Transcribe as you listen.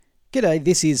G'day,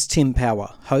 this is Tim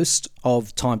Power, host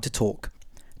of Time to Talk.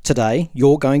 Today,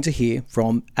 you're going to hear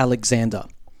from Alexander.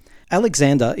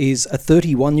 Alexander is a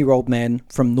 31-year-old man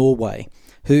from Norway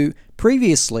who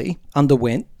previously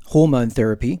underwent hormone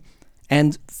therapy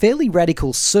and fairly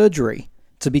radical surgery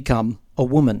to become a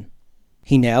woman.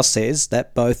 He now says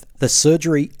that both the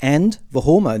surgery and the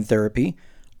hormone therapy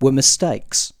were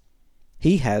mistakes.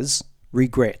 He has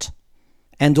regret.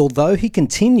 And although he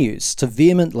continues to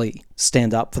vehemently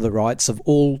stand up for the rights of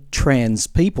all trans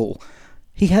people,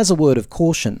 he has a word of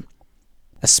caution,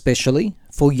 especially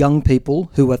for young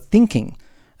people who are thinking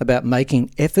about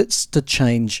making efforts to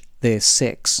change their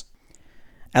sex.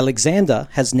 Alexander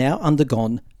has now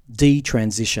undergone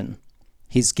detransition.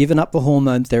 He's given up the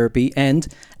hormone therapy, and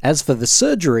as for the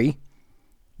surgery,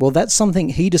 well, that's something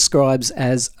he describes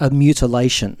as a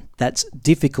mutilation that's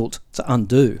difficult to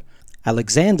undo.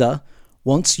 Alexander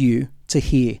wants you to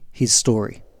hear his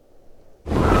story.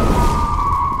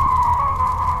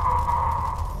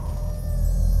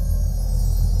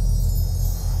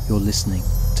 You're listening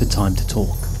to Time to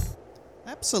Talk.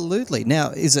 Absolutely. Now,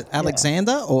 is it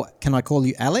Alexander or can I call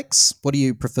you Alex? What do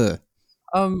you prefer?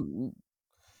 Um,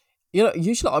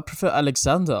 Usually I prefer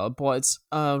Alexander, but it's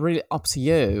really up to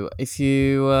you. If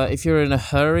you're in a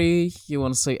hurry, you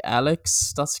want to say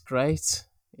Alex, that's great.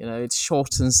 It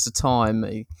shortens the time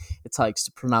it takes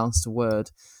to pronounce the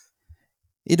word.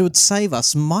 It would save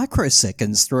us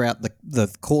microseconds throughout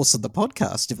the course of the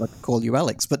podcast if I could call you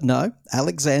Alex. But no,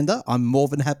 Alexander, I'm more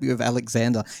than happy with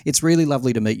Alexander. It's really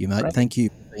lovely to meet you, mate. Right. Thank you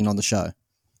for being on the show.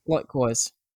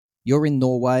 Likewise. You're in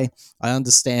Norway. I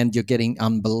understand you're getting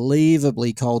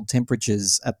unbelievably cold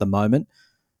temperatures at the moment.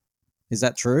 Is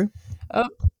that true? No,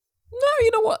 you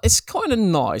know what? It's kind of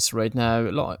nice right now.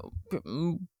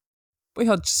 We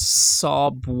had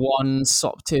sub 1,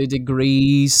 sub 2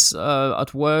 degrees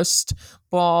at worst,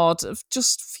 but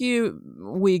just a few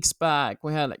weeks back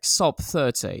we had like sub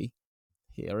 30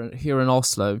 here in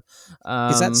Oslo.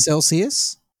 Is that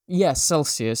Celsius? Yes,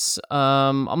 Celsius.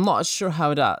 I'm not sure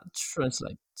how that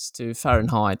translates to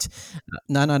Fahrenheit.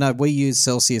 No. We use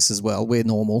Celsius as well. We're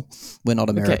normal. We're not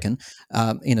Okay, American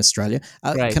in Australia.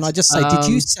 Can I great. just say, did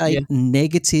you Yeah, say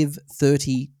negative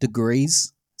 30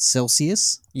 degrees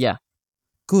Celsius? yeah.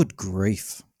 Good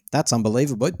grief. That's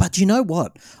unbelievable. But you know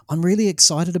what? I'm really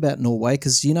excited about Norway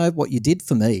because you know what you did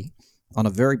for me on a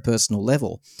very personal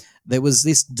level. There was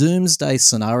this doomsday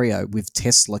scenario with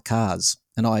Tesla cars,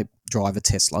 and I drive a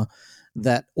Tesla,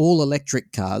 that all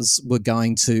electric cars were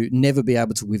going to never be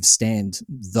able to withstand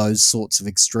those sorts of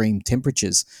extreme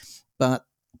temperatures. But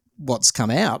what's come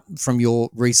out from your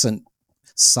recent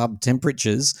sub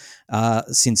temperatures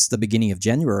since the beginning of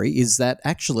January is that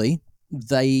actually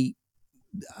they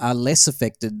are less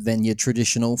affected than your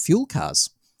traditional fuel cars.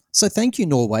 So thank you,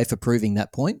 Norway, for proving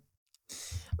that point.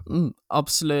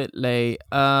 Absolutely.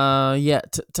 Yeah,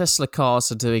 Tesla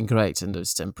cars are doing great in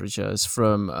those temperatures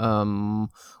from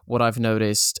what I've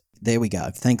noticed. There we go.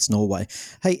 Thanks, Norway.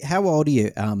 Hey, how old are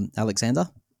you, Alexander?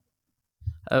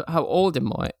 How old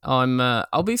am I?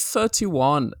 I'll be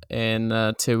 31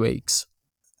 in 2 weeks.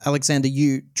 Alexander,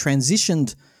 you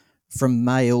transitioned from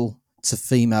male to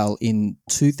female in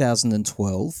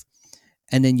 2012,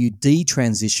 and then you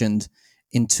detransitioned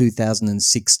in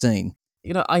 2016.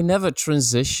 I never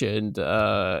transitioned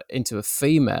into a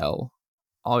female.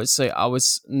 I would say I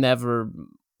was never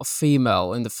a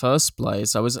female in the first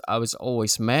place. I was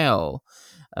always male.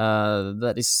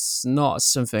 That is not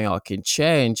something I can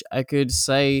change. I could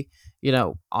say,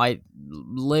 I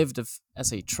lived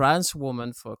as a trans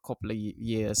woman for a couple of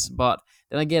years, but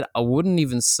then again, I wouldn't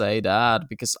even say that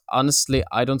because honestly,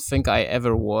 I don't think I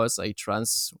ever was a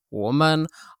trans woman.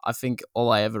 I think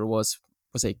all I ever was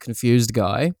a confused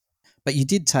guy. But you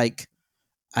did take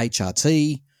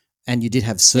HRT and you did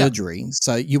have Yeah, surgery.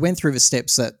 So you went through the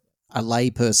steps that a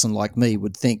lay person like me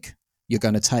would think you're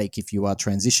going to take if you are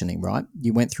transitioning, right?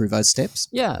 You went through those steps.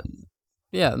 yeah,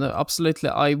 yeah. No, absolutely.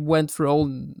 I went through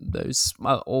almost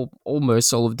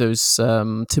all of those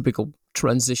typical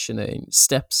transitioning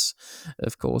steps,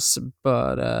 of course.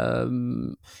 But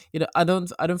I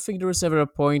don't think there was ever a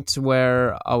point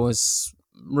where I was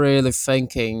really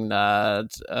thinking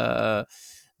that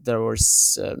there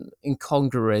was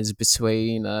incongruence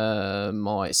between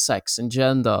my sex and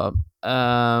gender.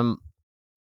 Um,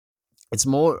 it's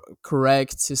more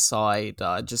correct to say that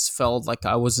I just felt like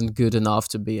I wasn't good enough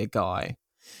to be a guy.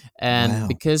 And Wow.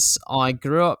 because I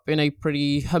grew up in a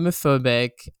pretty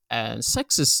homophobic and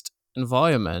sexist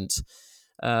environment,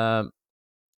 um,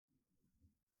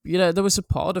 there was a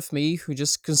part of me who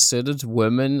just considered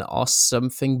women as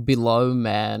something below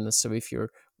men. So if you're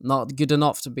not good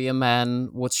enough to be a man,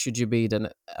 what should you be then,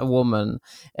 a woman?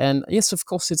 And yes, of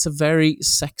course, it's a very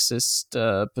sexist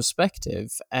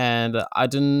perspective, and I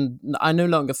no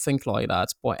longer think like that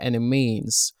by any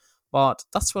means. But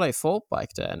that's what I thought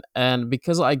back then, and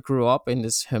because I grew up in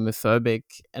this homophobic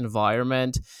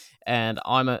environment, and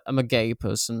I'm a gay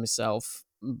person myself,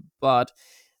 but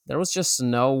there was just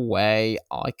no way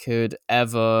I could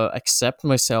ever accept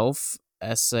myself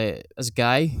as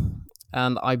gay,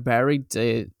 and I buried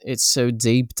it so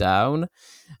deep down.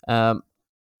 Um,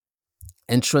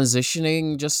 and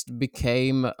transitioning just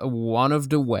became one of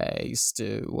the ways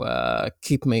to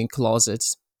keep me in closet.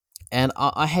 And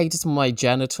I hated my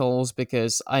genitals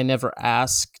because I never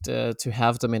asked to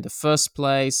have them in the first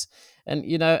place. And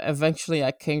eventually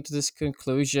I came to this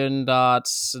conclusion that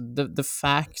the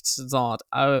fact that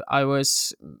I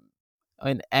was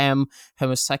and am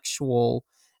homosexual,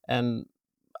 and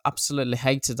absolutely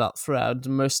hated that throughout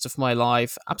most of my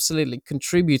life, absolutely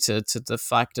contributed to the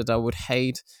fact that I would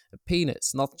hate a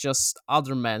penis, not just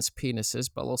other men's penises,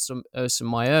 but also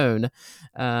my own.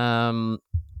 Um,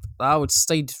 I would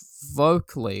state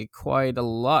vocally quite a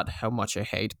lot how much I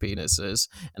hate penises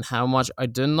and how much I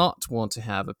do not want to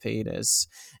have a penis.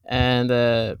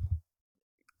 And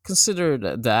consider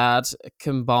that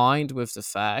combined with the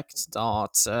fact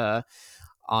that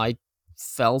I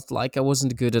felt like I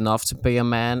wasn't good enough to be a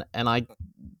man, and I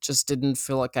just didn't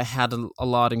feel like I had a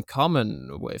lot in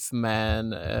common with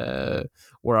men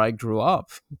where I grew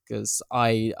up, because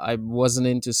I wasn't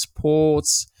into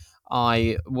sports.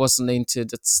 I wasn't into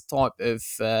that type of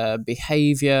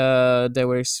behavior they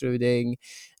were exuding,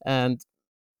 and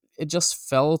it just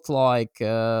felt like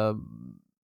the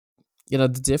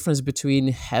difference between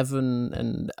heaven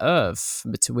and earth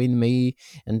between me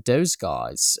and those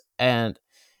guys. And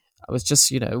I was just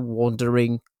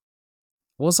wondering,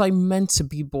 was I meant to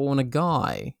be born a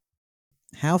guy?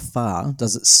 How far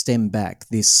does it stem back,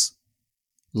 this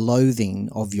loathing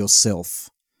of yourself?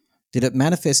 Did it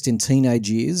manifest in teenage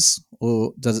years,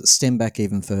 or does it stem back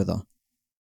even further?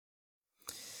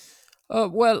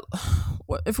 Well,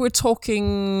 if we're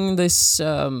talking this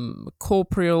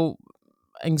corporeal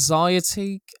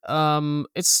anxiety,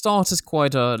 it started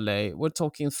quite early. We're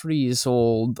talking 3 years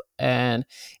old, and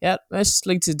yeah,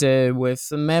 mostly to do with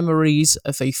the memories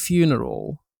of a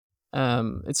funeral.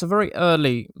 It's a very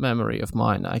early memory of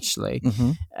mine, actually,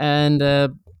 Mm-hmm. and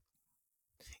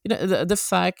the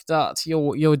fact that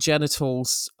your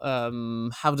genitals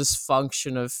have this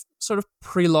function of sort of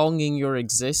prolonging your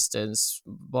existence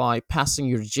by passing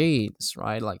your genes,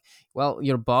 right? Like, well,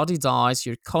 your body dies,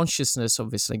 your consciousness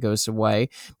obviously goes away,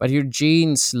 but your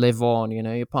genes live on.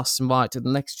 You pass them by to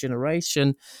the next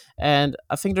generation. And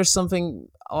I think there's something,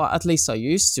 or at least I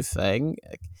used to think,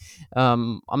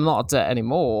 I'm not that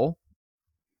anymore,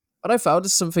 but I found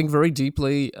there's something very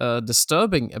deeply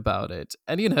disturbing about it.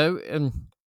 And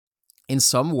in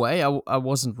some way, I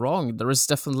wasn't wrong. There is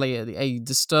definitely a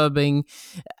disturbing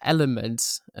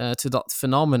element to that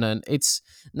phenomenon. It's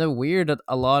no weird that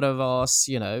a lot of us,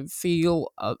 feel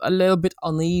a little bit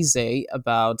uneasy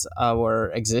about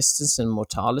our existence and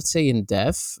mortality and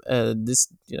death.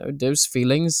 Those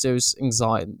feelings, those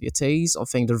anxieties, I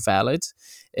think they're valid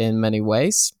in many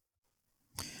ways.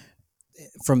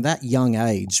 From that young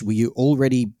age, were you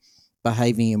already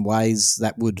behaving in ways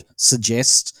that would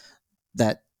suggest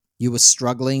that you were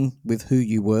struggling with who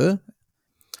you were?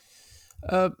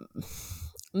 Uh,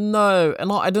 No,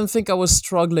 and I don't think I was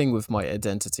struggling with my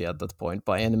identity at that point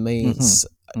by any Mm-hmm. means.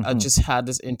 I Mm-hmm. just had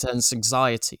this intense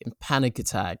anxiety and panic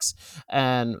attacks,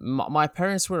 and my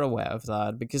parents were aware of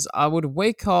that because I would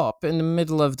wake up in the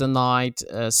middle of the night,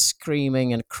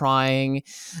 screaming and crying,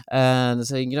 and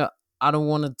saying, I don't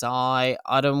want to die.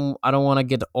 I don't want to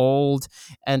get old.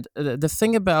 And the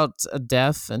thing about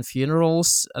death and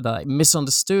funerals that I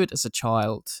misunderstood as a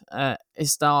child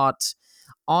is that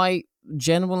I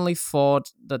genuinely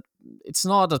thought that it's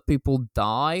not that people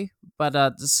die, but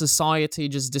that the society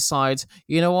just decides,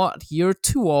 you know what, you're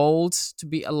too old to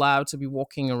be allowed to be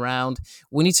walking around.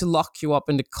 We need to lock you up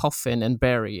in the coffin and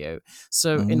bury you.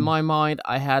 So in Mm. my mind,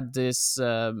 I had this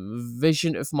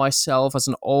vision of myself as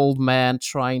an old man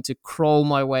trying to crawl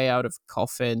my way out of a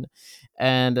coffin.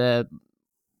 And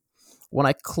when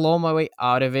I claw my way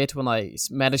out of it, when I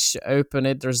manage to open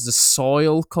it, there's the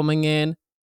soil coming in,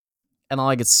 and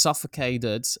I get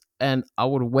suffocated, and I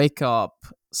would wake up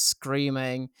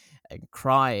screaming and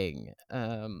crying.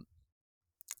 And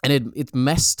it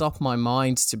messed up my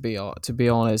mind, to be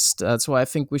honest. That's why I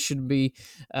think we should be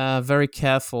very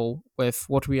careful with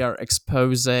what we are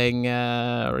exposing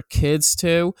our kids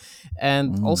to,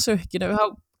 and Mm. also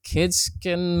how kids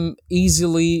can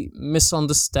easily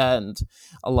misunderstand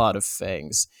a lot of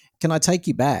things. Can I take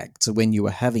you back to when you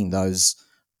were having those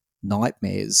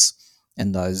nightmares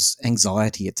and those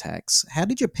anxiety attacks? How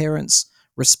did your parents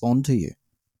respond to you?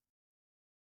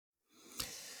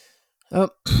 Uh,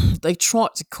 they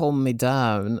tried to calm me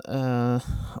down.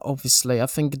 Obviously, I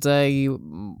think they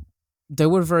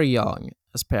were very young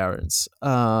as parents.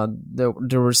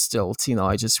 They were still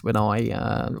teenagers when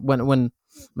when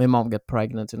my mom got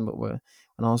pregnant and when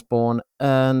I was born.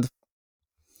 And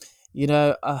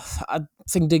I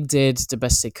think they did the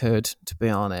best they could, to be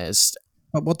honest.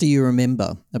 But what do you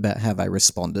remember about how they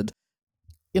responded?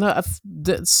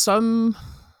 Some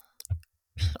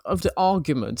of the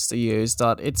arguments they use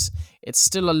that it's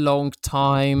still a long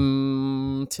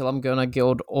time till I'm gonna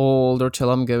get old or till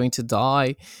I'm going to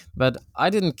die, but I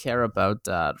didn't care about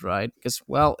that, right? Because,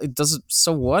 well, it doesn't.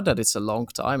 So what that it's a long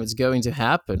time? It's going to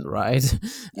happen, right?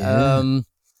 Yeah. um,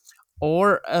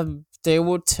 or they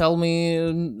would tell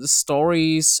me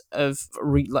stories of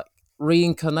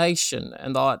reincarnation,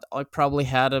 and I probably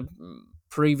had a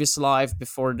previous life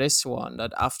before this one,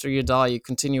 that after you die you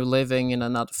continue living in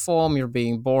another form, you're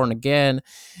being born again.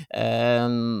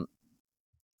 And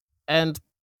and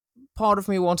part of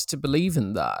me wanted to believe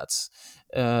in that,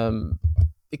 um,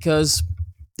 because,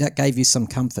 That gave you some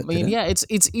I comfort, did mean, it? yeah,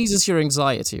 it's eases your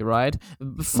anxiety, right?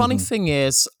 The funny Hmm. thing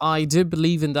is, I do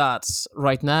believe in that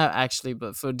right now, actually,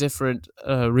 but for different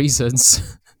reasons.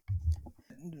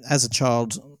 As a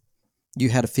child, you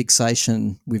had a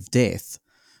fixation with death.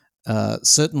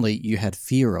 Certainly, you had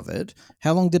fear of it.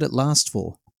 How long did it last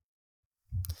for?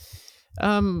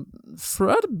 um,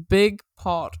 Throughout a big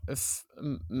part of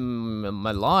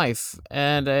my life,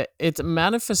 and it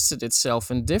manifested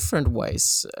itself in different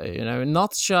ways.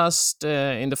 Not just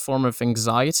in the form of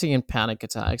anxiety and panic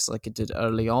attacks like it did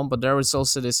early on, but there was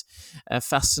also this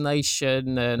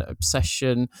fascination and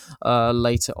obsession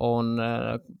later on.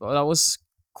 That was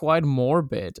quite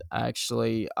morbid,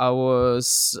 actually. I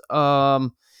was.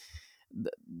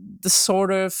 The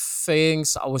sort of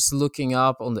things I was looking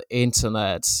up on the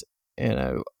internet,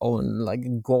 on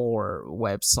like gore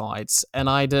websites, and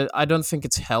I don't think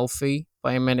it's healthy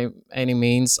by any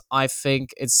means. I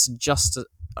think it's just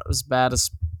as bad as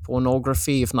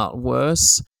pornography, if not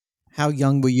worse. How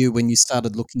young were you when you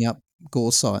started looking up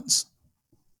gore sites?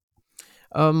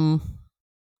 Um,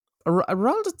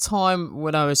 Around the time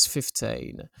when I was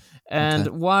 15, and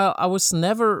Okay. while I was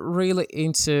never really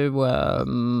into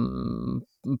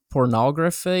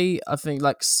pornography, I think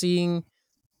like seeing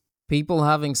people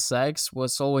having sex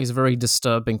was always very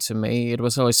disturbing to me. It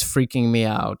was always freaking me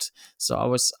out. So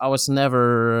I was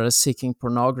never seeking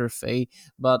pornography,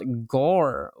 but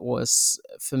gore was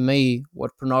for me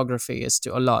what pornography is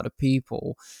to a lot of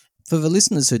people. For the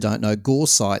listeners who don't know, gore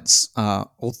sites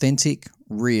are authentic,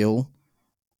 real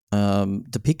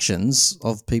depictions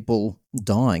of people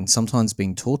dying, sometimes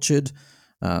being tortured,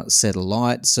 set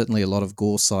alight. Certainly, a lot of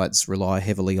gore sites rely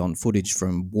heavily on footage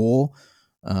from war,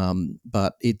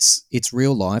 but it's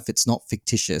real life. It's not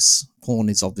fictitious. Porn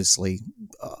is obviously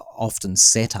often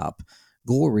set up.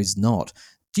 Gore is not.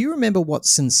 Do you remember what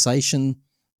sensation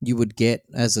you would get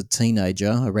as a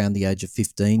teenager around the age of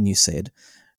 15? You said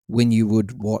when you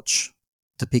would watch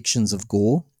depictions of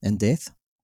gore and death.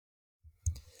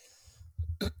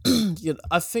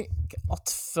 I think at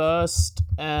first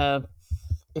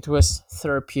it was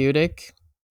therapeutic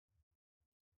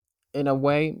in a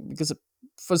way, because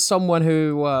for someone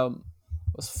who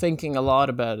was thinking a lot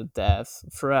about death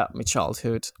throughout my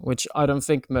childhood, which I don't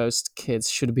think most kids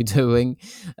should be doing.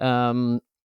 um,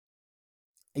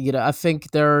 I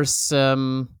think there's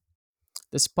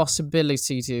this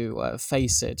possibility to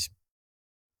face it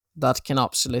that can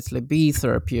absolutely be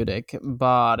therapeutic,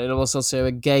 but it was also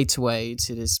a gateway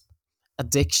to this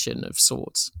addiction of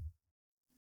sorts.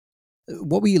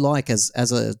 What were you like as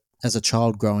a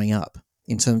child growing up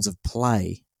in terms of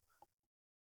play?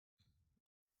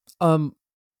 Um,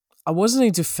 I wasn't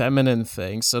into feminine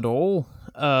things at all.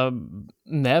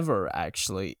 Never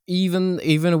actually. Even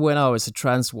when I was a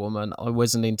trans woman, I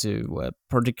wasn't into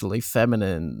particularly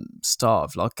feminine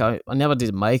stuff. Like I never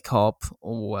did makeup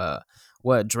or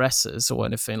wear dresses or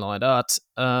anything like that.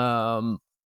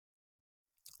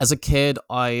 As a kid,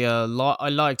 I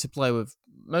like to play with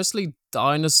mostly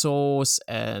dinosaurs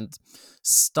and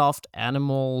stuffed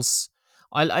animals.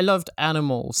 I loved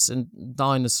animals and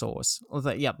dinosaurs.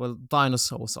 Yeah, well,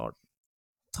 dinosaurs are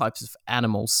types of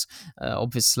animals,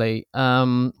 obviously.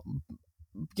 At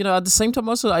the same time,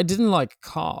 also, I didn't like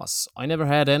cars. I never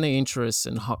had any interest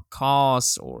in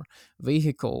cars or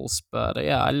vehicles, but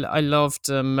yeah, I loved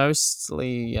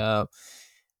mostly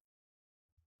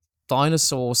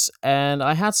dinosaurs, and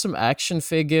I had some action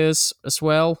figures as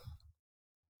well.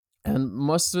 And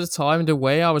most of the time, the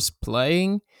way I was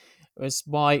playing was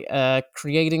by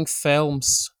creating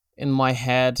films in my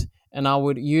head, and I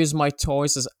would use my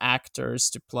toys as actors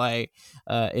to play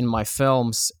in my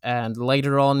films. And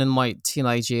later on in my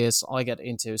teenage years, I get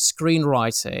into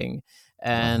screenwriting.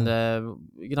 And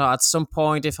Wow. at some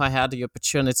point, if I had the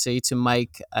opportunity to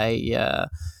make a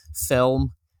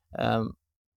film, um,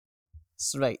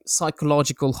 sort of like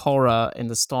psychological horror in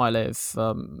the style of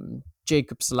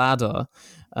Jacob's Ladder,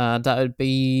 that would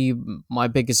be my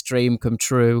biggest dream come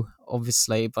true,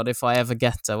 obviously. But if I ever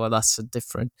get there, well, that's a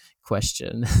different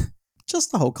question.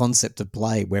 Just the whole concept of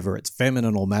play, whether it's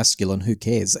feminine or masculine, who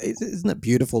cares? Isn't it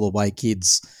beautiful the way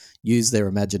kids use their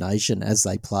imagination as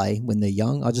they play when they're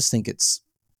young? I just think it's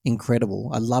incredible.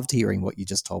 I loved hearing what you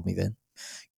just told me then.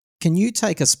 Can you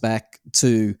take us back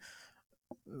to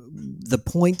the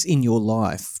point in your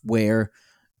life where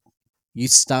you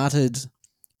started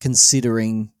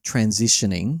considering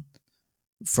transitioning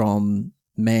from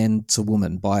man to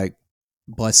woman by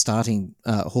starting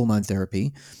hormone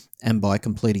therapy and by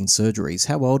completing surgeries?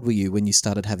 How old were you when you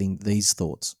started having these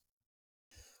thoughts?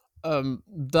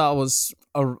 That was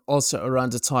also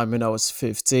around the time when I was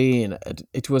 15.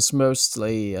 It was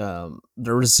mostly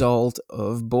the result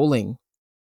of bullying.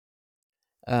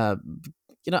 Uh,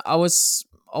 I was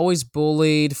always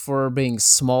bullied for being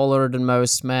smaller than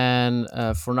most men,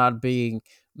 for not being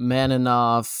man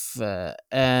enough,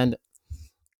 and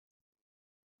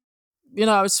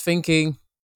I was thinking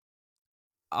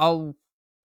I'll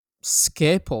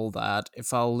skip all that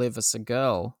if I'll live as a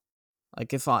girl.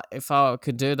 Like if I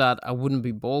could do that, I wouldn't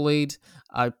be bullied.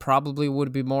 I probably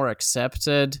would be more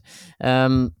accepted.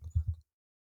 Um,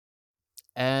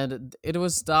 and it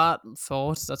was that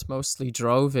thought that mostly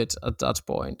drove it at that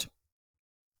point.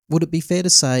 Would it be fair to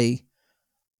say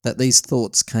that these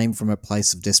thoughts came from a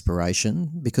place of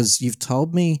desperation? Because you've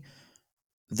told me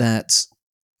that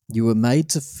you were made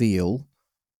to feel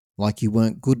like you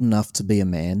weren't good enough to be a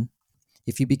man.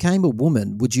 If you became a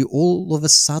woman, would you all of a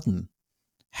sudden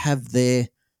have their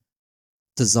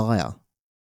desire?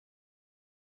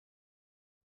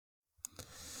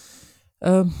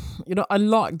 Um, I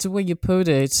like the way you put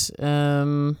it.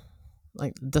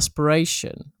 Like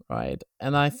desperation, right?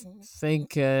 And I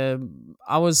think I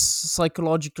was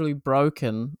psychologically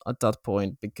broken at that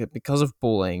point because of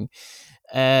bullying,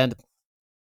 and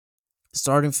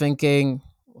started thinking,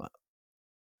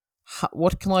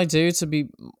 what can I do to be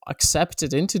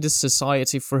accepted into this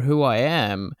society for who I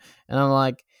am? And I'm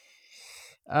like,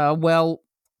 well,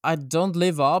 I don't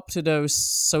live up to those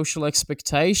social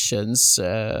expectations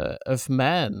of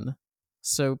men.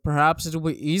 So perhaps it'll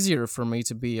be easier for me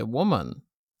to be a woman,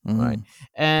 right? Mm,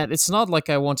 And it's not like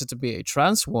I wanted to be a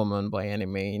trans woman by any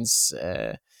means.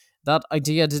 That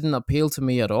idea didn't appeal to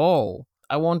me at all.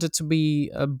 I wanted to be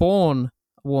a born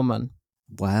woman.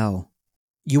 wow.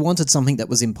 You wanted something that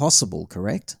was impossible,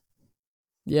 correct?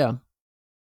 Yeah.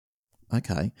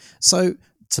 Okay. So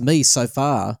to me, so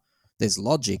far, there's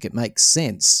logic. It makes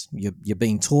sense. You're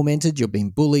being tormented, you're being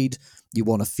bullied, you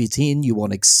want to fit in, you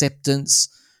want acceptance,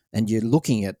 and you're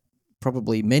looking at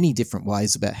probably many different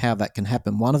ways about how that can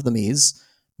happen. One of them is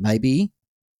maybe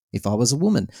if I was a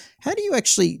woman. How do you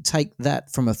actually take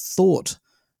that from a thought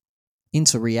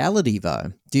into reality,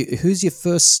 though? Who's your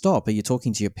first stop? Are you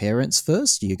talking to your parents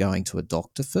first? Are you going to a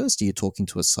doctor first? Are you talking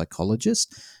to a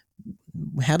psychologist?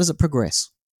 How does it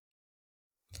progress?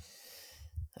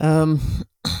 Um,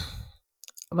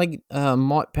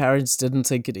 my parents didn't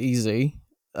take it easy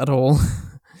at all.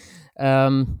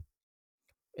 um,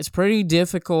 it's pretty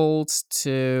difficult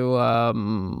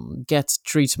to get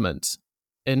treatment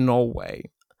in Norway,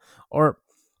 or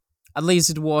at least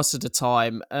it was at the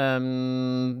time.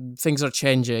 Things are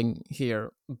changing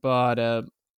here, but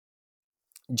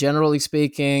generally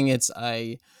speaking, it's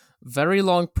a very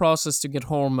long process to get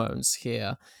hormones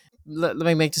here. Let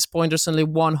me make this point. There's only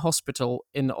one hospital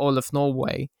in all of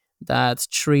Norway that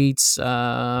treats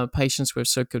patients with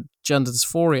so-called gender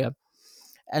dysphoria,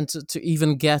 and to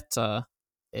even get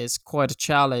is quite a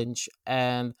challenge.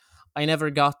 And I never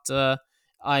got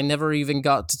I never even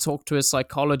got to talk to a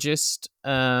psychologist,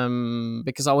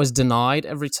 because I was denied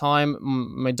every time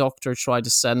my doctor tried to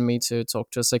send me to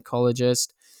talk to a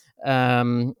psychologist.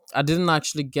 I didn't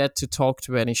actually get to talk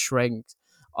to any shrink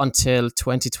until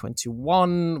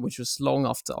 2021, which was long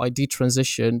after I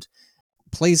detransitioned.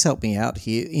 Please help me out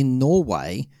here. In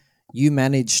Norway, you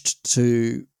managed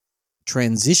to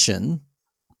transition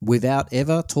without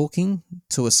ever talking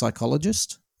to a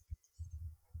psychologist?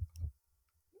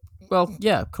 Well,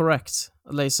 yeah, correct.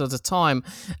 At least at the time.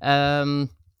 Um,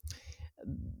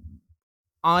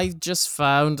 I just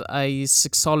found a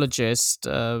sexologist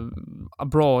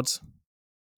abroad.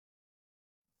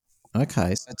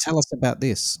 Okay, so tell us about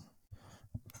this.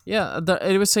 Yeah,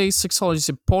 it was a sexologist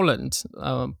in Poland.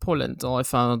 Poland. I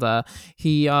found that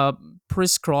he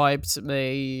prescribed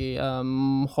me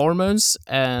hormones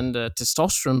and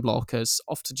testosterone blockers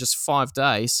after just 5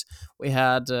 days. We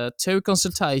had two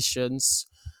consultations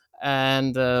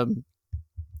and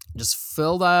just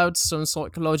filled out some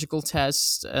psychological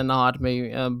tests and had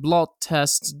me blood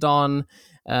tests done.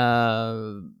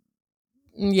 Uh,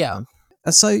 yeah.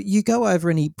 So you go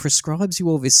over and he prescribes you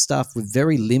all this stuff with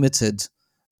very limited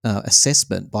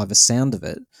assessment by the sound of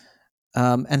it.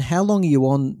 And how long are you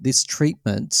on this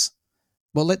treatment?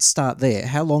 Well, let's start there.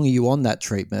 How long are you on that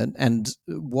treatment, and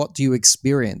what do you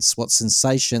experience? What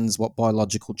sensations, what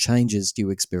biological changes do you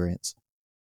experience?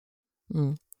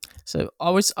 Mm. So I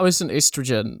was on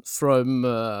estrogen from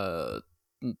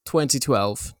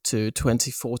 2012 to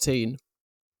 2014.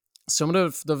 Some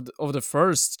of the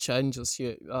first changes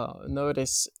you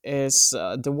notice is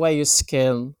the way your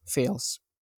skin feels.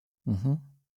 Hmm.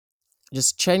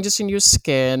 Just changes in your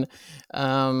skin,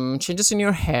 changes in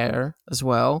your hair as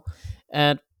well,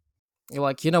 and you're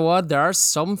like, you know what? There are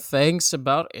some things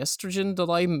about estrogen that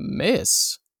I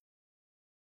miss.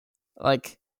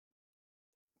 Like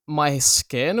my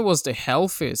skin was the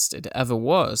healthiest it ever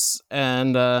was,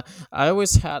 and I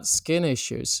always had skin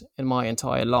issues in my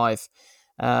entire life.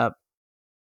 Uh,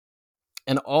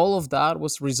 and all of that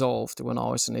was resolved when I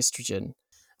was on estrogen,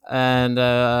 and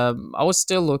I was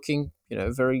still looking,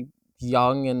 very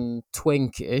young and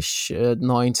twinkish at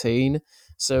 19.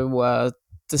 So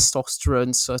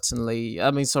testosterone certainly,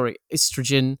 I mean, sorry,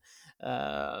 estrogen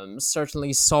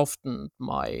certainly softened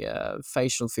my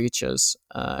facial features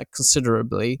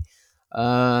considerably,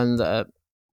 and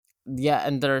yeah,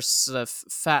 and there's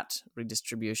fat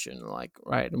redistribution, like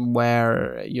right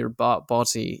where your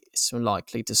body is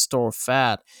likely to store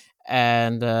fat,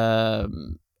 and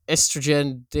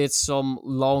estrogen did some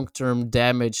long-term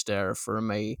damage there for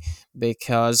me,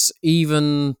 because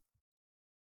even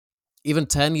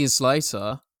 10 years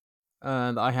later,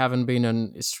 and I haven't been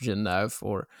on estrogen now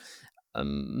for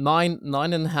nine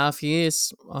and a half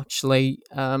years actually,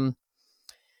 and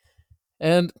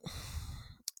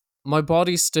my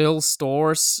body still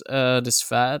stores this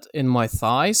fat in my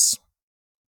thighs,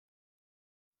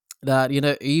 that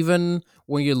even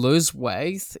when you lose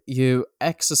weight, you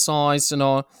exercise and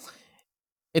all,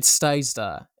 it stays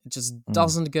there, it just Mm.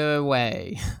 doesn't go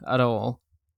away at all.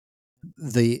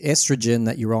 The estrogen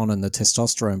that you're on and the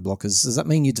testosterone blockers, does that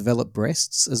mean you develop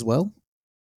breasts as well?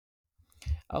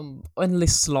 Only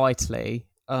slightly,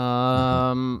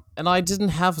 Uh-huh. and I didn't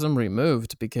have them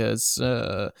removed because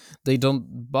they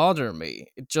don't bother me.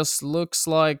 It just looks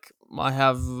like I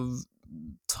have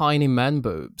tiny man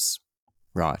boobs,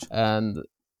 Right. and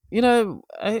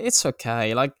it's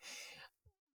okay. Like,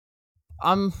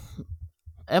 I'm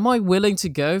am I willing to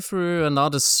go through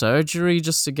another surgery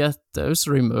just to get those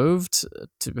removed,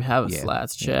 to have a Yeah.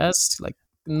 flat Yeah. chest? Like,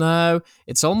 no,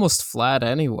 it's almost flat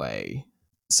anyway.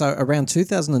 So around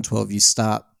 2012, you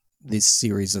start this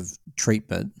series of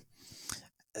treatment.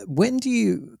 When do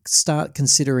you start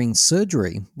considering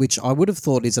surgery, which I would have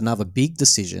thought is another big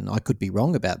decision? I could be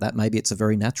wrong about that. Maybe it's a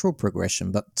very natural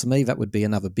progression, but to me, that would be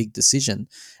another big decision.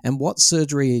 And what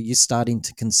surgery are you starting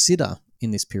to consider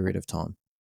in this period of time?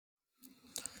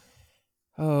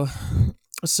 Oh,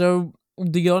 so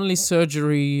the only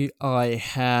surgery I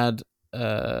had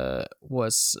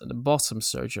was the bottom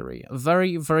surgery, a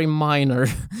very very minor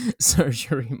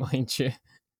surgery, mind you.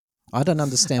 I don't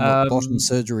understand what bottom Um,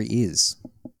 surgery is.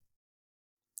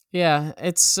 Yeah,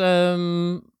 it's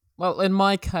well, in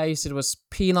my case it was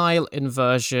penile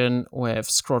inversion with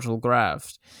scrotal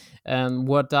graft. And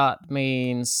what that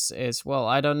means is, well,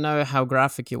 I don't know how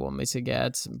graphic you want me to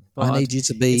get, I but need you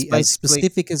to it's be as basically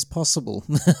specific as possible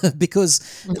because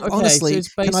okay, so honestly,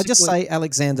 it's can I just basically say,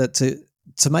 Alexander,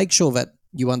 to make sure that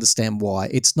you understand why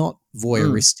it's not mm,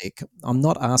 voyeuristic. I'm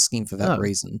not asking for that no.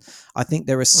 reason. I think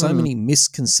there are so Mm, many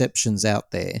misconceptions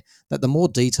out there that the more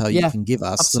detail you yeah, can give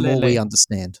us, the more we absolutely.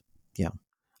 understand. Yeah.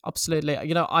 Absolutely.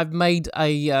 I've made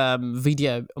a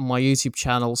video on my YouTube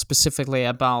channel specifically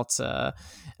about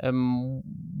um,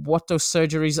 what those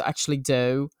surgeries actually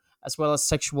do, as well as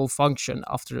sexual function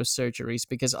after those surgeries,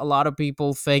 because a lot of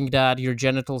people think that your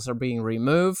genitals are being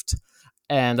removed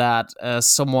and that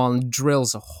someone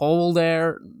drills a hole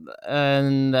there,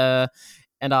 and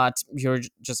and that you're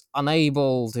just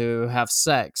unable to have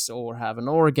sex or have an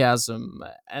orgasm.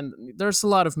 And there's a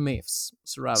lot of myths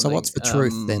So surrounding what's the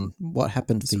truth then? What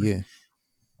happened for you?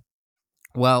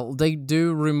 well, they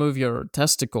do remove your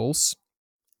testicles,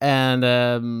 and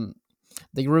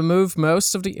They remove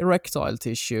most of the erectile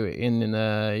tissue in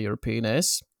your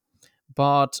penis,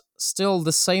 but still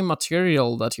the same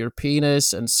material that your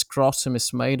penis and scrotum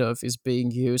is made of is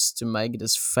being used to make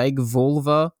this fake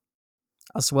vulva,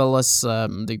 as well as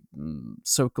the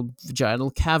so-called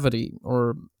vaginal cavity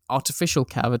or artificial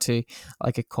cavity,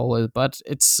 like I call it. But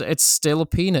it's still a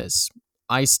penis.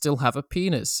 I still have a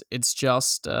penis. It's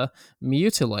just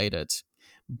mutilated,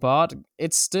 but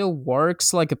it still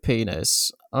works like a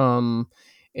penis.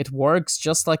 It works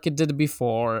just like it did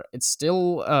before. It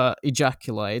still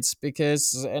ejaculates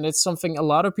because, and it's something a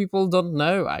lot of people don't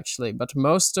know actually, but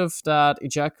most of that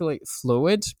ejaculate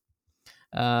fluid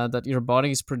that your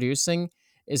body is producing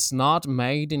is not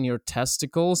made in your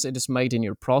testicles, it is made in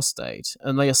your prostate.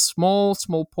 And a small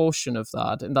portion of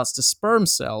that, and that's the sperm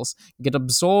cells, get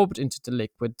absorbed into the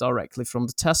liquid directly from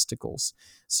the testicles.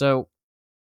 So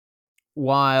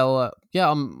while,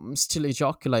 I'm still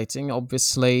ejaculating,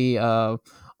 obviously, I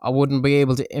wouldn't be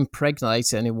able to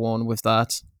impregnate anyone with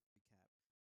that.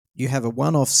 You have a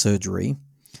one-off surgery.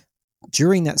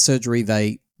 During that surgery,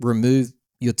 they remove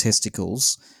your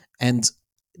testicles, and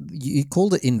you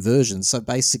called it inversion. So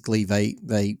basically,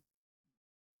 they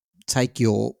take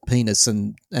your penis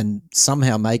and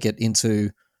somehow make it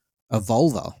into a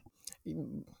vulva.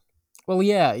 Well,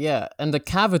 yeah, and the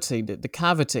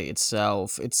cavity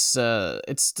itself, it's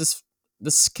this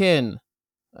the skin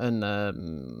and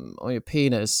on your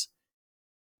penis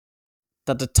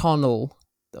that the tunnel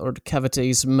or the cavity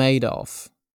is made of.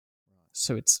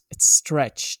 So it's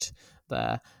stretched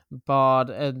there, but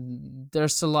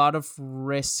there's a lot of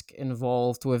risk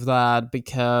involved with that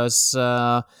because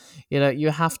you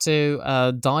have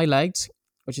to dilate,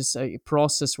 which is a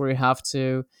process where you have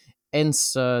to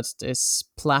insert this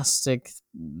plastic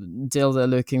dildo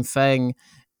looking thing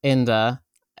in there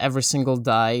every single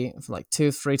day for like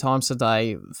 2-3 times a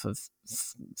day for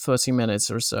 30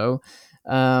 minutes or so,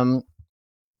 um,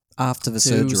 After the to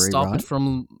surgery, stop it right?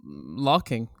 from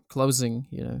locking, closing.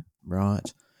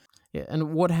 Right. Yeah,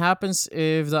 and what happens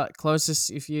if that closes?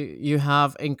 If you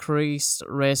have increased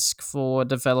risk for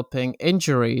developing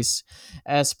injuries,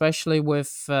 especially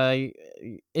with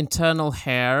internal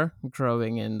hair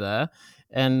growing in there,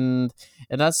 and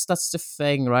that's the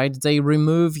thing, right? They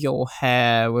remove your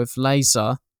hair with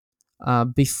laser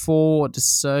before the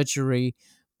surgery.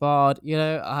 But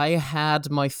I had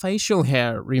my facial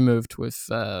hair removed with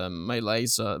my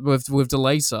laser, with the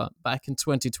laser back in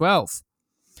 2012,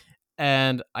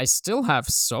 and I still have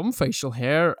some facial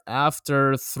hair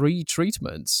after 3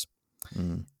 treatments.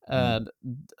 Mm. And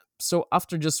so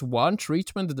after just one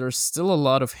treatment, there's still a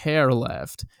lot of hair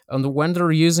left. And when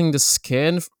they're using the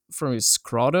skin from your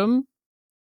scrotum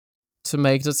to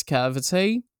make this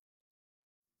cavity,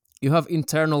 you have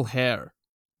internal hair.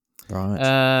 Right.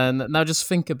 And now just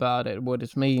think about it, what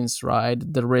it means, right?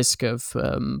 The risk of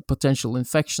potential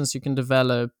infections you can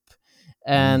develop.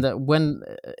 And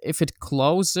if it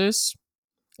closes,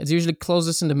 it usually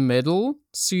closes in the middle,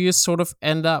 so you sort of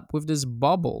end up with this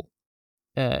bubble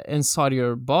inside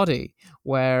your body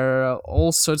where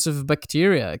all sorts of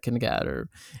bacteria can gather.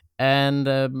 And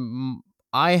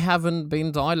I haven't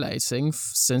been dilating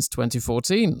since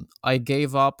 2014. I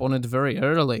gave up on it very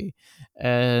early,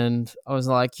 and I was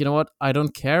like, you know what? I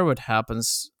don't care what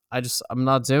happens. I'm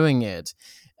not doing it,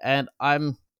 and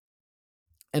I'm.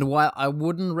 And while I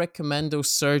wouldn't recommend those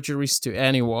surgeries to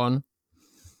anyone,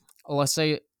 all I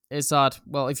say is that,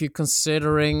 well, if you're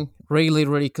considering,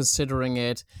 really considering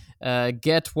it,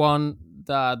 get one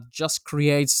that just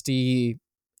creates the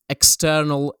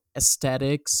external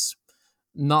aesthetics,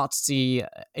 not the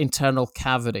internal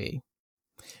cavity.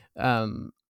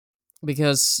 Um,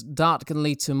 because that can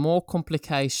lead to more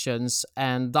complications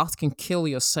and that can kill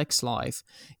your sex life.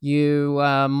 You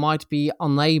might be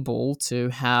unable to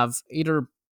have either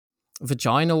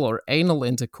vaginal or anal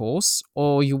intercourse,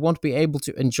 or you won't be able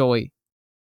to enjoy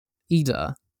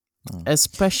either,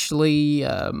 especially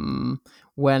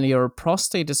when your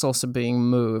prostate is also being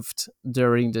moved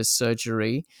during this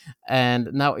surgery. And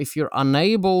now, if you're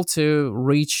unable to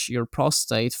reach your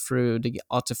prostate through the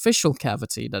artificial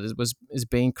cavity that is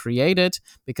being created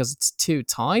because it's too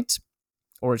tight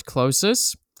or it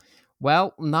closes,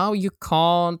 well, now you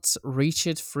can't reach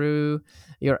it through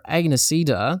your anus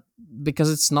either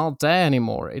because it's not there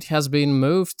anymore. It has been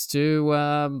moved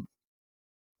to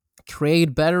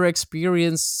create better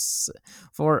experience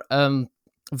for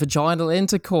vaginal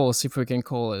intercourse, if we can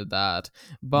call it that.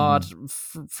 But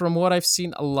from what I've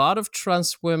seen, a lot of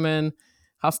trans women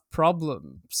have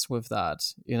problems with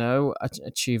that,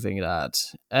 achieving that.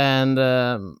 And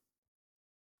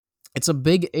it's a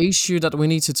big issue that we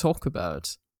need to talk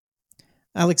about.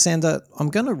 Alexander, I'm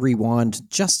going to rewind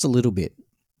just a little bit.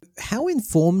 How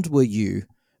informed were you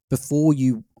before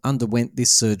you underwent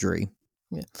this surgery?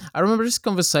 Yeah. I remember this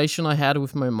conversation I had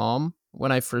with my mom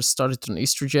when I first started on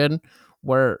estrogen,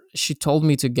 where she told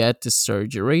me to get this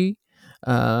surgery.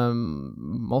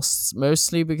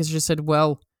 Mostly because she said,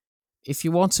 "Well, if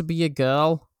you want to be a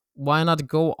girl, why not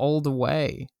go all the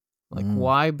way? Like, Mm,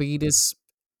 why be this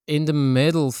in the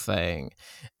middle thing?"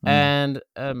 mm.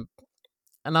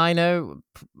 And I know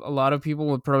a lot of people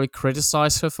would probably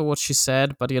criticize her for what she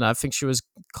said, but I think she was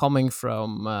coming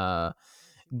from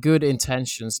good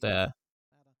intentions there.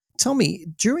 Tell me,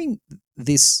 during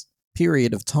this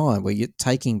period of time where you're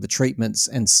taking the treatments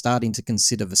and starting to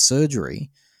consider the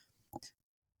surgery,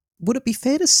 would it be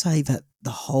fair to say that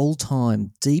the whole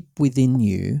time, deep within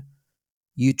you,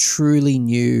 you truly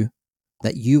knew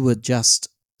that you were just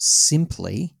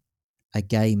simply a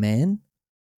gay man?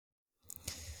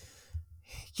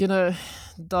 You know,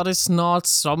 that is not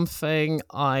something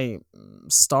I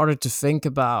started to think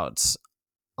about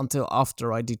until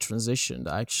after I detransitioned,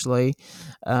 actually.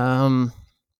 Um,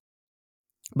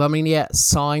 but I mean, yeah,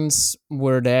 signs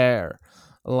were there.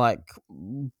 Like,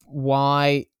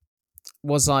 why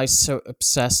was I so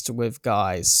obsessed with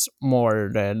guys more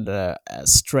than a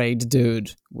straight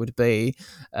dude would be?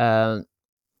 Uh,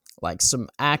 like some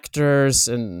actors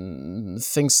and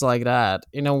things like that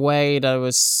in a way that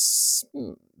was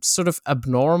sort of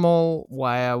abnormal.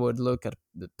 Why I would look at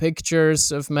the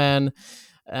pictures of men,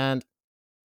 and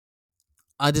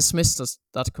I dismissed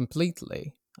that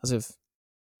completely, as if,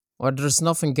 well, there's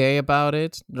nothing gay about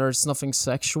it, there's nothing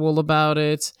sexual about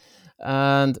it.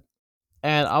 And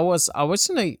I was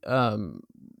in a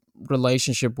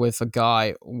relationship with a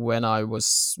guy when I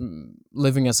was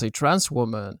living as a trans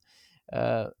woman.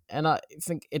 And I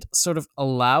think it sort of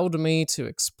allowed me to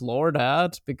explore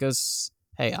that because,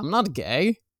 hey, I'm not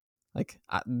gay. Like,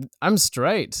 I'm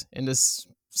straight in this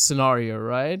scenario,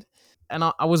 right? And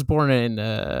I was born in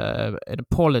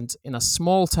Poland, in a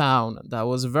small town that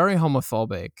was very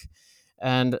homophobic.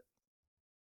 And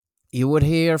you would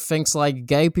hear things like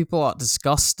gay people are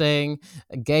disgusting,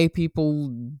 gay people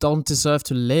don't deserve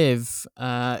to live.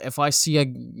 If I see a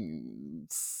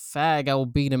fag, I will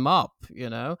beat him up.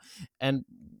 And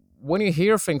when you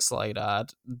hear things like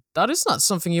that, that is not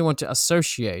something you want to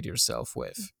associate yourself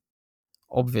with,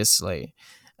 obviously.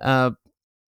 Uh,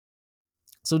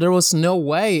 so there was no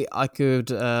way I could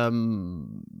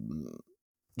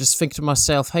just think to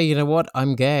myself, hey, you know what?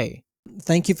 I'm gay.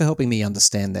 Thank you for helping me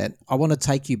understand that. I want to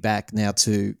take you back now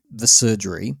to the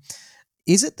surgery.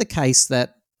 Is it the case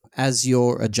that as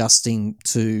you're adjusting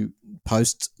to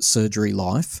post surgery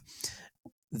life,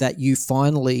 that you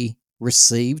finally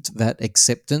received that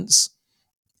acceptance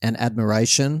and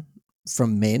admiration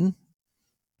from men?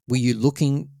 Were you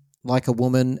looking like a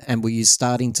woman and were you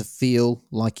starting to feel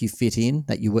like you fit in,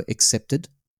 that you were accepted?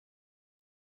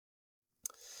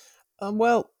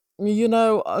 Well,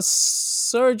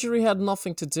 surgery had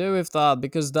nothing to do with that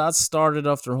because that started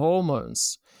after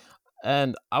hormones.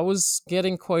 And I was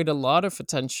getting quite a lot of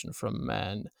attention from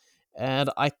men. And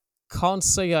I can't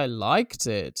say I liked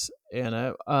it.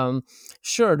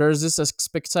 Sure, there's this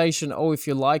expectation, oh, if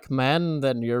you like men,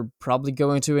 then you're probably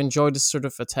going to enjoy this sort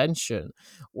of attention.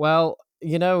 Well,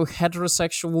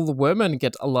 heterosexual women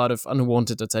get a lot of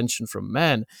unwanted attention from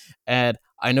men. And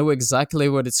I know exactly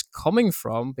where it's coming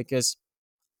from because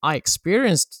I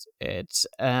experienced it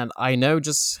and I know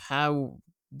just how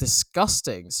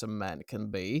disgusting some men can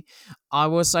be. I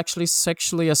was actually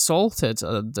sexually assaulted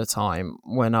at the time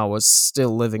when I was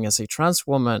still living as a trans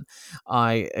woman.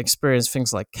 I experienced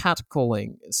things like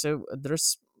catcalling. So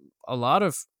there's a lot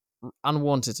of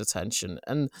unwanted attention.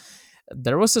 And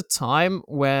there was a time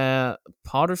where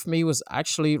part of me was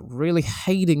actually really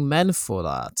hating men for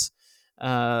that.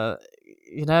 Uh,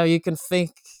 you can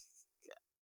think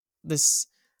this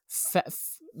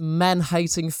man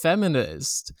hating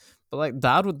feminist, but like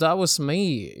that was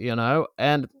me. And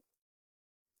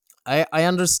I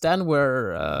understand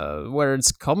where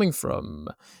it's coming from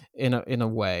in a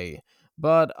way.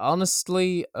 But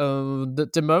honestly,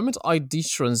 the moment I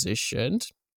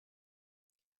detransitioned,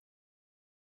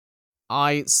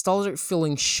 I started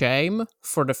feeling shame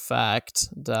for the fact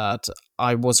that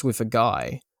I was with a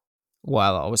guy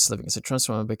while I was living as a trans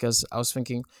woman, because I was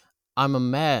thinking, I'm a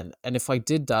man, and if I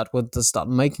did that, what does that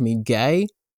make me gay?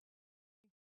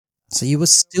 So you were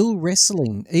still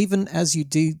wrestling, even as you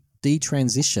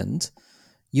detransitioned,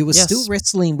 you were still Yes.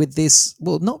 wrestling with this.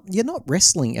 Well, not you're not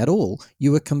wrestling at all.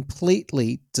 You were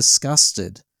completely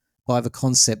disgusted by the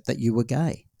concept that you were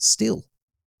gay. Still,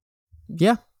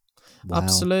 Yeah, wow,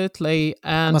 absolutely. that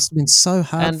And must have been so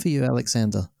hard and for you,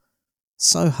 Alexander.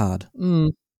 So hard.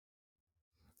 Mm,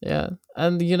 yeah,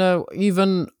 and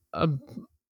even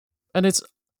and it's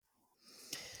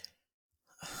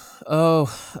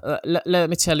oh, let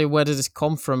me tell you where did it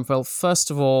come from. Well, first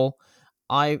of all,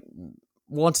 I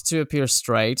wanted to appear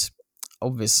straight,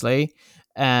 obviously,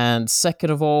 and second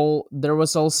of all, there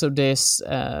was also this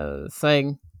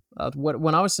thing that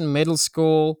when I was in middle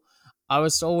school, I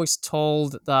was always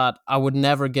told that I would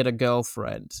never get a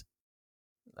girlfriend.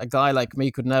 A guy like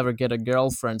me could never get a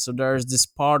girlfriend. So there's this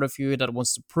part of you that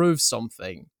wants to prove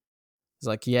something. It's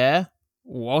like, yeah,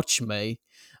 watch me.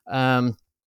 Um,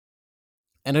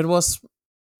 and it was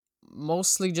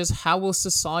mostly just how will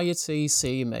society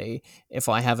see me if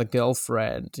I have a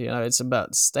girlfriend? It's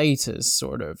about status,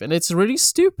 sort of, and it's really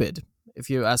stupid. If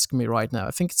you ask me right now,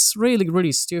 I think it's really,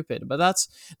 really stupid. But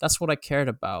that's what I cared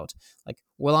about. Like,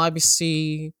 will I be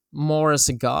seen more as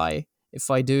a guy if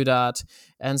I do that?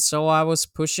 And so I was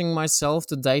pushing myself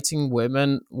to dating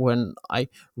women when I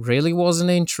really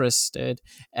wasn't interested.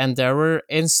 And there were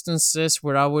instances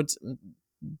where I would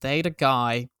date a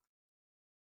guy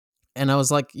and I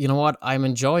was like, you know what? I'm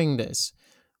enjoying this,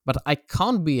 but I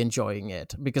can't be enjoying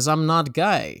it because I'm not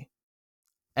gay.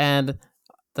 And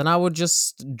then I would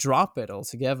just drop it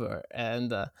altogether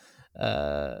and, uh,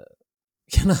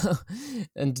 you know,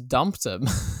 and dump them.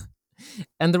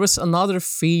 And there was another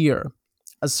fear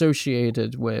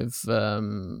associated with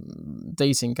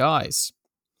dating guys.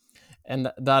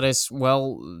 And that is,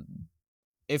 well,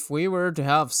 if we were to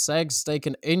have sex, they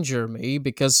can injure me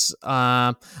because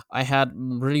I had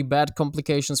really bad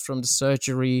complications from the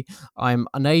surgery. I'm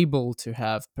unable to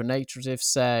have penetrative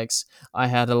sex. I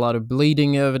had a lot of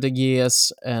bleeding over the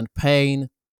years and pain.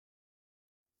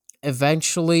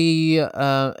 Eventually,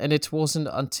 and it wasn't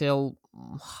until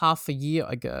half a year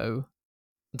ago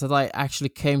that I actually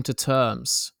came to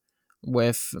terms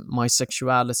with my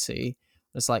sexuality.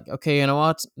 It's like, okay, you know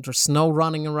what? There's no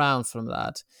running around from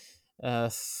that.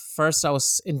 First, I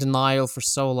was in denial for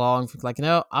so long, like,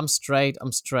 no, I'm straight,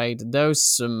 I'm straight.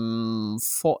 Those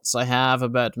thoughts I have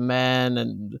about men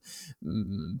and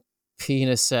um,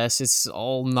 penises, it's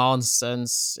all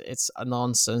nonsense. It's a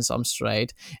nonsense. I'm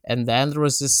straight. And then there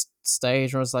was this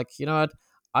stage where I was like, you know what?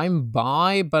 I'm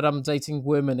bi, but I'm dating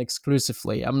women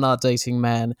exclusively. I'm not dating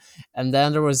men. And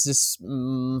then there was this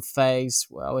phase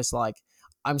where I was like,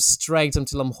 I'm straight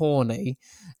until I'm horny.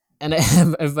 And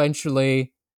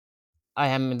eventually I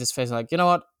am in this phase like, you know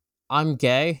what? I'm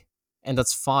gay and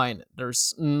that's fine.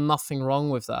 There's nothing wrong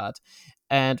with that.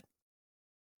 And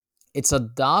it's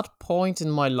at that point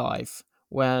in my life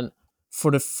when,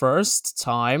 for the first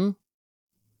time,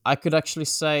 I could actually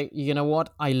say, you know what,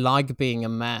 I like being a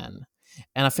man.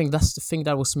 And I think that's the thing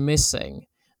that was missing.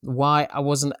 Why I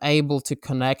wasn't able to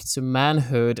connect to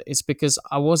manhood is because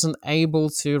I wasn't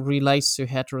able to relate to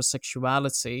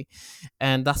heterosexuality.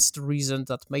 And that's the reason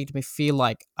that made me feel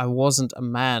like I wasn't a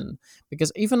man.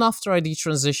 Because even after I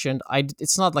detransitioned,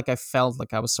 it's not like I felt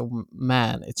like I was a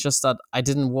man. It's just that I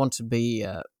didn't want to be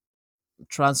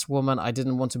trans woman. I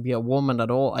didn't want to be a woman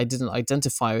at all. I didn't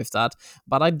identify with that.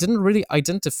 But I didn't really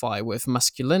identify with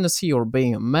masculinity or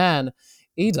being a man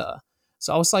either.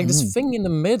 So I was like this Mm. thing in the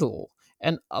middle.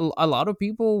 And a lot of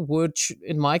people would,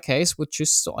 in my case, would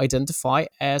just identify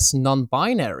as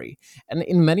non-binary. And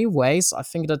in many ways, I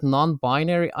think that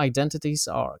non-binary identities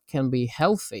can be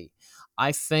healthy.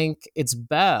 I think it's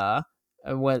better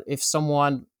when if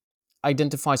someone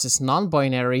identifies as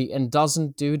non-binary and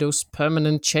doesn't do those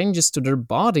permanent changes to their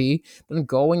body than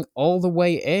going all the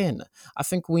way in. I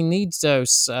think we need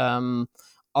those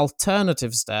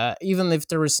alternatives there, even if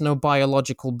there is no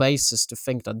biological basis to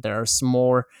think that there's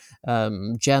more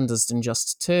genders than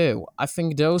just two. I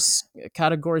think those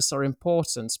categories are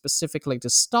important, specifically to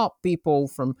stop people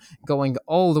from going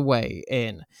all the way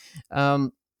in.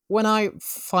 When I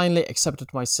finally accepted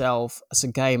myself as a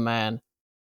gay man,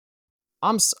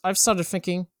 I've started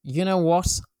thinking, you know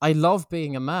what? I love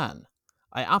being a man.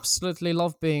 I absolutely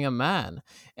love being a man.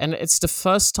 And it's the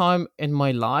first time in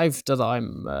my life that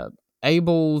I'm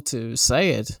able to say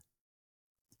it.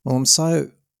 Well, I'm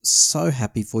so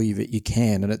happy for you that you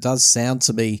can, and it does sound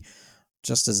to me,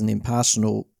 just as an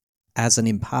impartial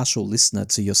listener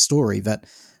to your story, that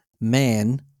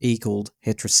man equaled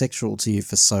heterosexual to you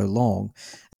for so long.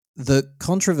 The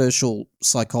controversial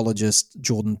psychologist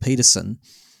Jordan Peterson,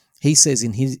 he says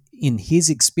in his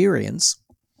experience,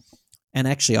 and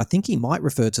actually I think he might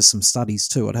refer to some studies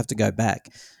too, I'd have to go back,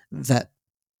 that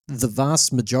the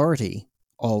vast majority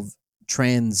of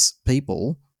trans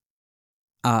people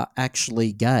are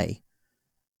actually gay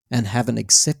and haven't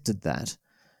accepted that.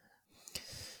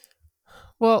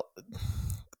 Well,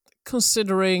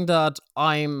 considering that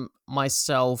I'm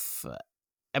myself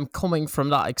am coming from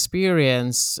that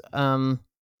experience, I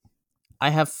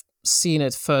have seen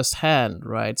it firsthand,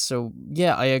 right? So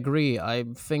yeah, I agree. I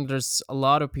think there's a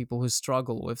lot of people who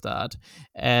struggle with that,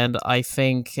 and I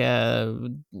think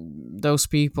those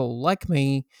people like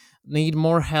me need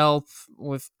more help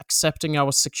with accepting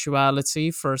our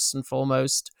sexuality first and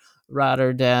foremost,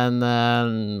 rather than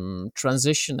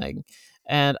transitioning.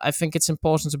 And I think it's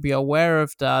important to be aware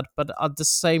of that, but at the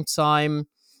same time,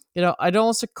 I don't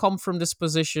also come from this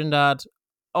position that,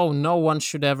 oh, no one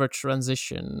should ever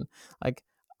transition. Like,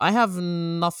 I have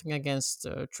nothing against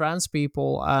trans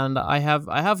people, and I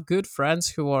have good friends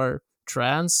who are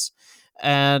trans,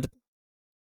 and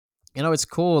it's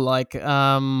cool. Like,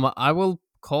 I will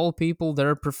call people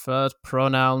their preferred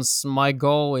pronouns. My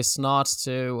goal is not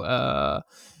to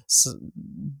s-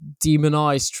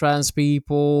 demonize trans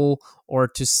people or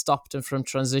to stop them from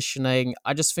transitioning.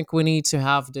 I just think we need to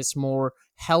have this more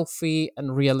healthy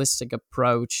and realistic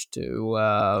approach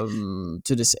to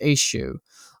this issue.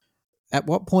 At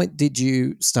what point did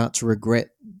you start to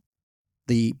regret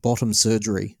the bottom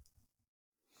surgery?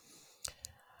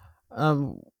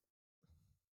 Um,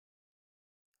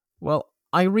 Well,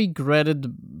 I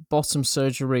regretted bottom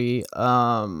surgery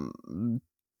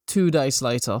 2 days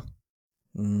later.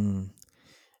 Mm,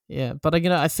 Yeah, but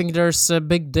again, I think there's a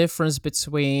big difference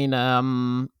between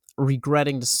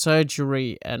regretting the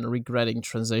surgery and regretting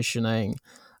transitioning.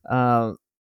 Uh,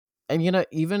 and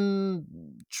even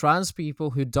trans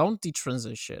people who don't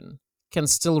detransition can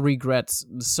still regret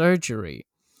the surgery,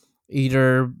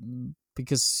 either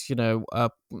because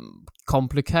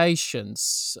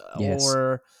complications, yes.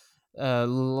 or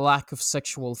lack of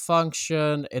sexual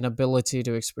function, inability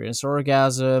to experience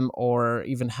orgasm, or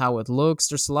even how it looks.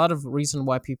 There's a lot of reason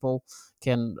why people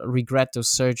can regret those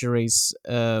surgeries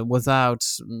without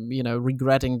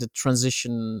regretting the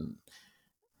transition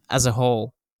as a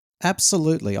whole.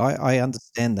 Absolutely. I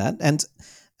understand that. And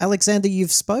Alexander,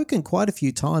 you've spoken quite a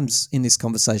few times in this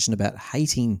conversation about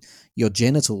hating your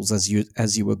genitals as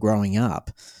you were growing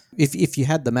up. If you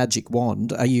had the magic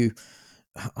wand, are you,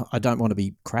 I don't want to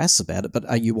be crass about it, but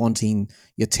are you wanting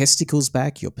your testicles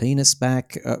back, your penis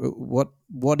back?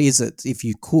 What is it, if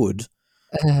you could,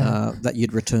 that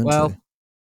you'd return to? well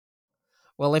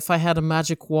well, if I had a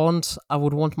magic wand, I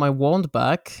would want my wand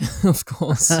back, of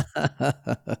course.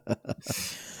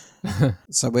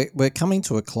 So we're coming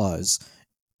to a close.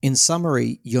 In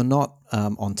summary, you're not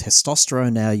on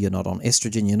testosterone now, you're not on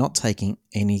estrogen, you're not taking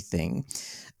anything.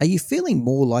 Are you feeling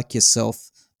more like yourself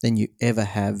than you ever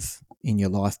have in your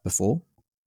life before?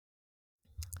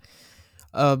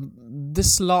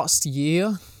 This last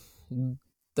year,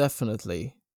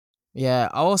 definitely. Yeah,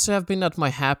 I also have been at my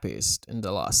happiest in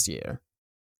the last year.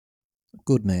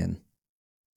 Good man.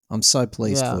 I'm so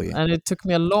pleased Yeah, for you. and it took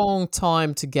me a long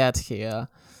time to get here.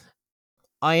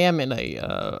 I am in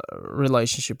a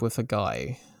relationship with a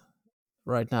guy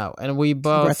right now, and we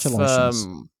both.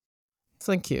 Congratulations.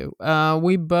 Thank you.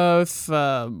 We both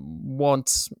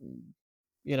want,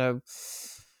 you know,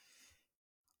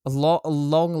 a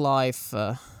long life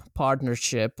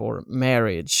partnership or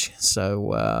marriage.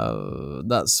 So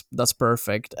that's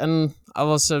perfect. And I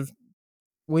also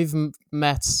we've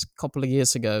met a couple of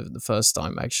years ago, the first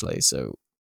time actually. So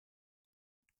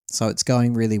So it's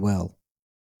going really well.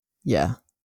 yeah.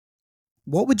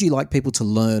 What would you like people to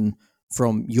learn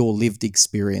from your lived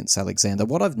experience, Alexander?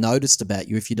 What I've noticed about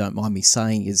you, if you don't mind me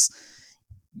saying, is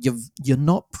you're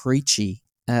not preachy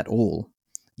at all.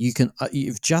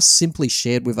 You've just simply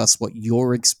shared with us what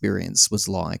your experience was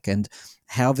like and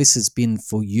how this has been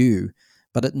for you.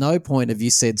 But at no point have you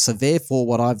said, so therefore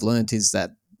what I've learned is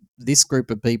that this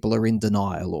group of people are in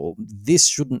denial or this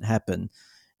shouldn't happen.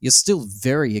 You're still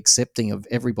very accepting of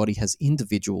everybody has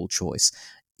individual choice.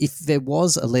 If there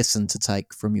was a lesson to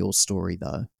take from your story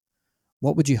though,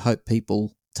 what would you hope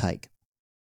people take?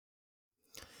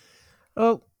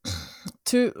 Well,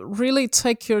 to really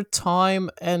take your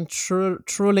time and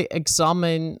truly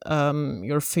examine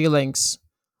your feelings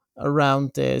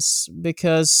around this,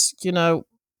 because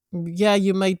yeah,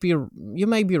 you may be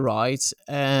right,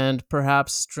 and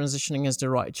perhaps transitioning is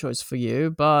the right choice for you,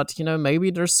 but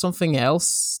maybe there's something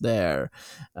else there.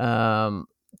 um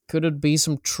could it be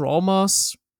some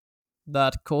traumas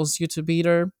that caused you to be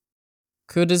there?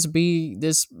 Could this be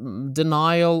this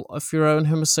denial of your own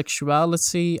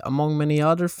homosexuality, among many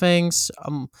other things?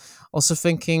 I'm also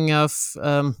thinking of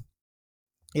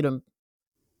you know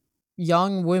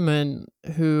young women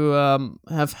who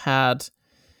have had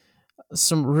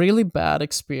some really bad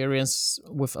experience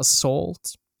with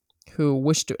assault, who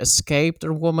wish to escape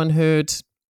their womanhood.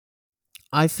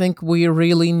 I think we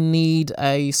really need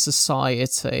a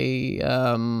society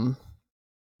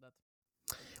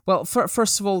Well,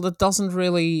 first of all, that doesn't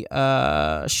really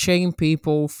shame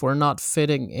people for not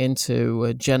fitting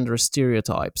into gender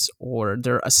stereotypes or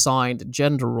their assigned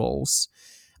gender roles.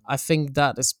 I think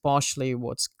that is partially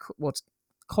what's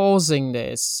causing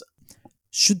this.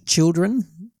 Should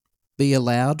children be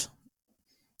allowed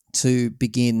to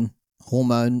begin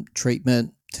hormone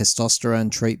treatment,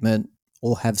 testosterone treatment,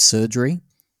 or have surgery?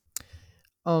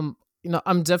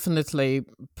 I'm definitely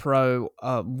pro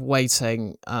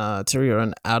waiting till you're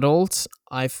an adult.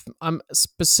 I'm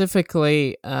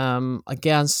specifically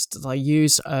against the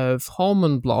use of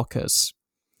hormone blockers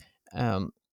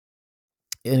um,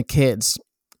 in kids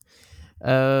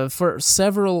for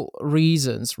several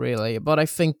reasons, really. But I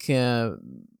think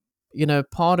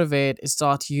part of it is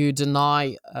that you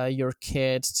deny your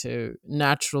kid to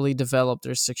naturally develop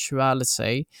their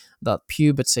sexuality that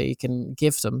puberty can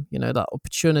give them, that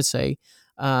opportunity.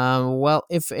 Well,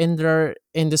 if in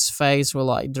this phase where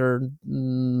like they're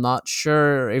not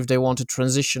sure if they want to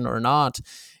transition or not,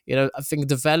 I think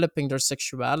developing their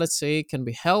sexuality can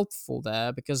be helpful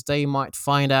there, because they might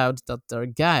find out that they're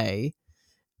gay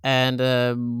and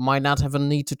might not have a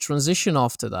need to transition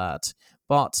after that.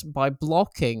 But by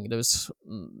blocking those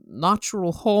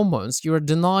natural hormones, you're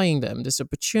denying them this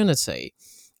opportunity.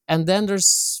 And then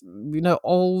there's,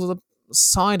 all the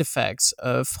side effects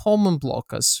of hormone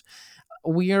blockers.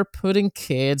 We are putting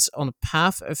kids on a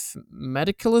path of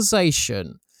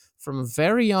medicalization from a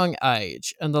very young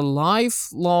age, and the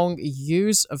lifelong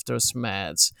use of those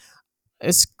meds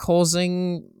is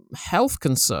causing health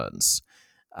concerns.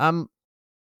 Um,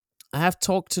 I have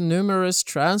talked to numerous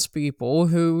trans people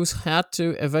who had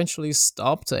to eventually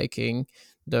stop taking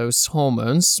those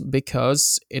hormones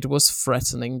because it was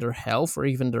threatening their health or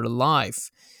even their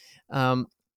life. Um,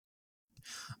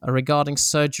 Regarding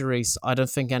surgeries, I don't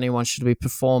think anyone should be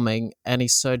performing any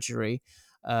surgery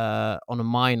on a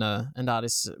minor, and that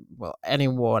is, well,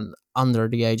 anyone under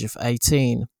the age of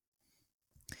 18.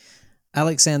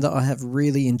 Alexander, I have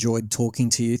really enjoyed talking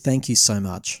to you. Thank you so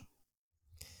much.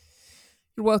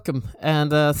 You're welcome, and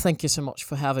thank you so much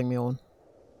for having me on.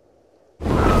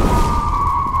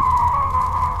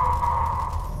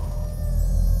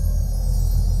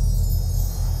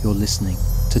 You're listening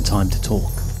to Time to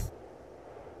Talk.